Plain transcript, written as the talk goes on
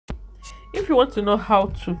If you want to know how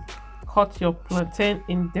to cut your plantain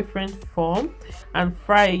in different form and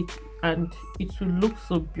fry it and it will look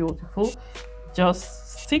so beautiful,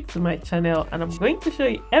 just stick to my channel and I'm going to show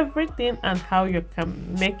you everything and how you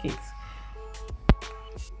can make it.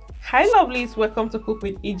 Hi lovelies, welcome to Cook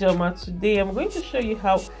with Ijoma. Today I'm going to show you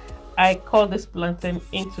how I cut this plantain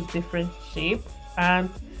into different shape, and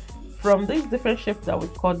from these different shapes that we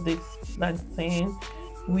cut this plantain,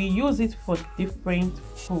 we use it for different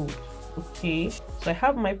food. Okay, so I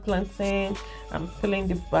have my plantain, I'm peeling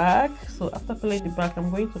the back. So after peeling the back, I'm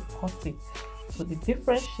going to cut it so the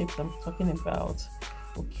different shapes I'm talking about.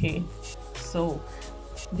 Okay, so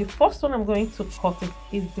the first one I'm going to cut it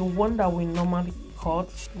is the one that we normally cut,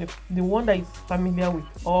 the one that is familiar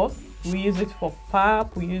with us. We use it for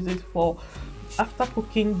pap, we use it for after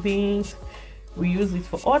cooking beans, we use it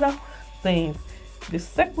for other things. The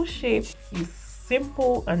circle shape is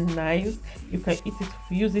simple and nice. You can eat it,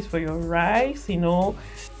 use it for your rice,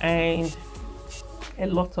 and a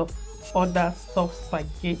lot of other stuff,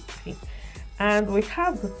 spaghetti. And we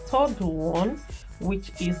have the third one,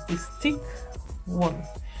 which is the stick one.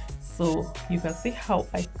 So you can see how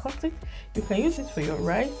I cut it. You can use it for your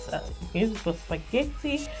rice, you can use it for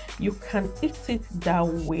spaghetti, you can eat it that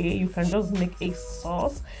way. You can just make a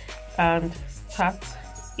sauce and start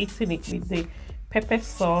eating it with the pepper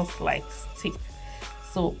sauce like stick.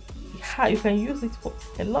 So you can use it for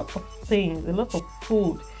a lot of things, a lot of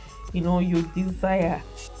food you desire.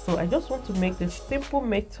 So I just want to make this simple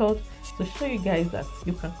method to show you guys that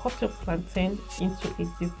you can cut your plantain into a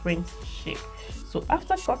different shape. So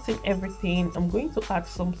after cutting everything, I'm going to add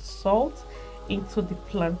some salt into the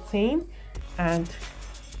plantain and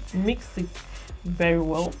mix it very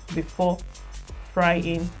well before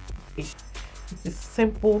frying it. It's a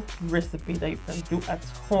simple recipe that you can do at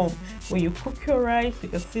home. When you cook your rice, you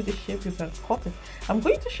can see the shape, you can cut it. I'm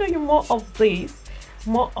going to show you more of this,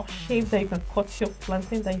 more of shape that you can cut your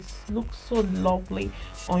plantain that looks so lovely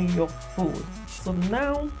on your food. So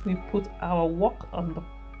now we put our wok on the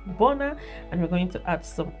burner and we're going to add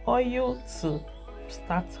some oil to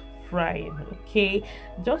start frying. Okay,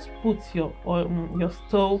 just put your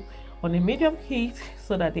stove on a medium heat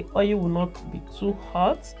so that the oil will not be too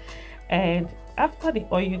hot. And after the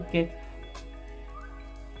oil gets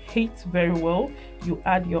heat very well, you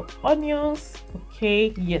add your onions.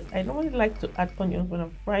 Okay, yes, I normally like to add onions when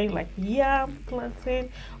I'm frying, like yam,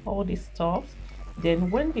 plantain, all this stuff. Then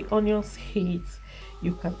when the onions heat,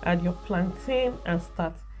 you can add your plantain and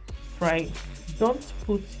start frying. Don't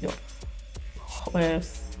put your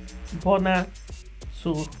burner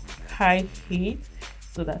to high heat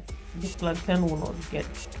so that the plantain will not get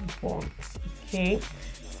burnt. Okay,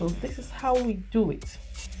 so this is how we do it.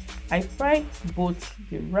 I fry both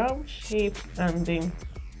the round shape and the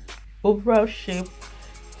oval shape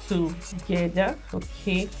together.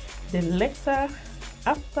 Okay, then later,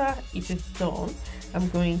 after it is done, I'm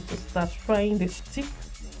going to start frying the stick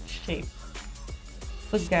shape.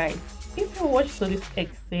 So guys, if you watch to this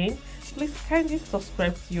extent, please kindly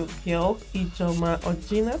subscribe to your girl Ijoma or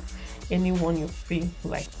Gina, anyone you feel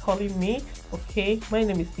like calling me. Okay, my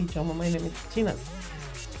name is Ijoma, my name is Gina.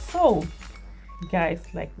 So guys,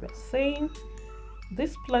 like we're saying,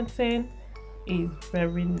 this plantain is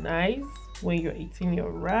very nice when you're eating your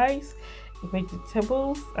rice,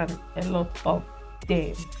 vegetables, and a lot of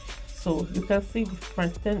them. So you can see the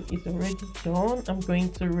plantain is already done. I'm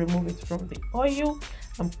going to remove it from the oil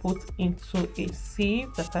and put into a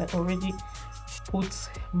sieve that I already put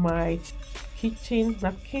my kitchen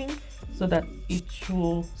napkin so that it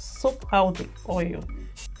will soak out the oil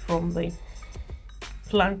from the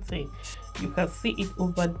plantain. You can see it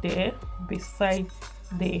over there beside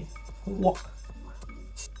the wok.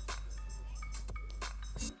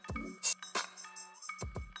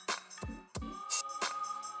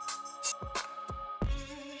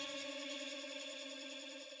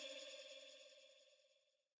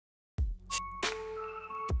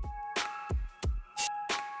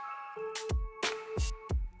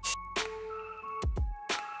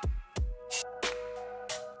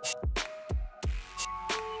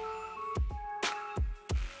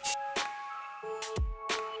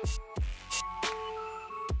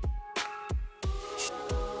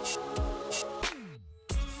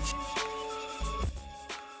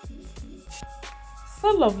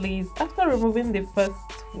 So lovelies, after removing the first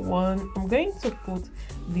one, I'm going to put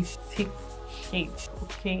the stick shape.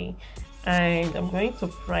 Okay, and I'm going to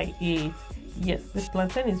fry it. Yes, this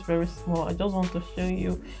plantain is very small. I just want to show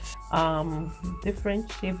you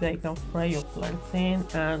different shape that you can fry your plantain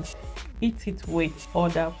and eat it with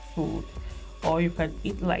other food. or you can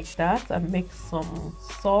eat like that and make some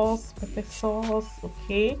sauce, pepper sauce,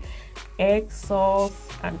 okay, egg sauce,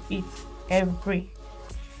 and eat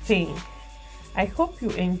everything. I hope you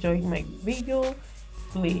enjoyed my video.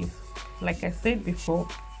 Please, like I said before,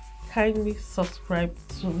 kindly subscribe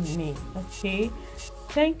to me, okay?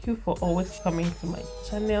 Thank you for always coming to my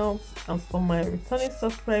channel, and for my returning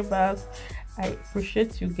subscribers, I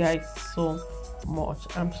appreciate you guys so much.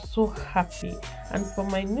 I'm so happy. And for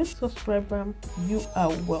my new subscriber, you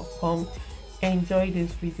are welcome. Enjoy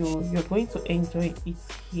this video. You're going to enjoy it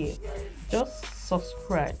here. Just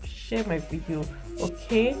subscribe, share my video,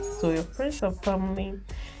 okay, to your friends and family,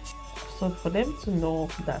 so for them to know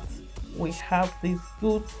that we have this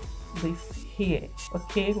here,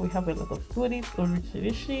 okay. We have a lot of goodies,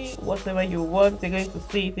 originally whatever you want, you're going to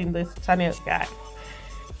see it in this channel, guys.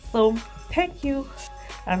 So thank you,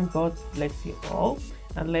 and God bless you all,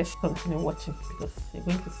 and let's continue watching because you're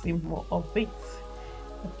going to see more of it,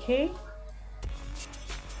 okay.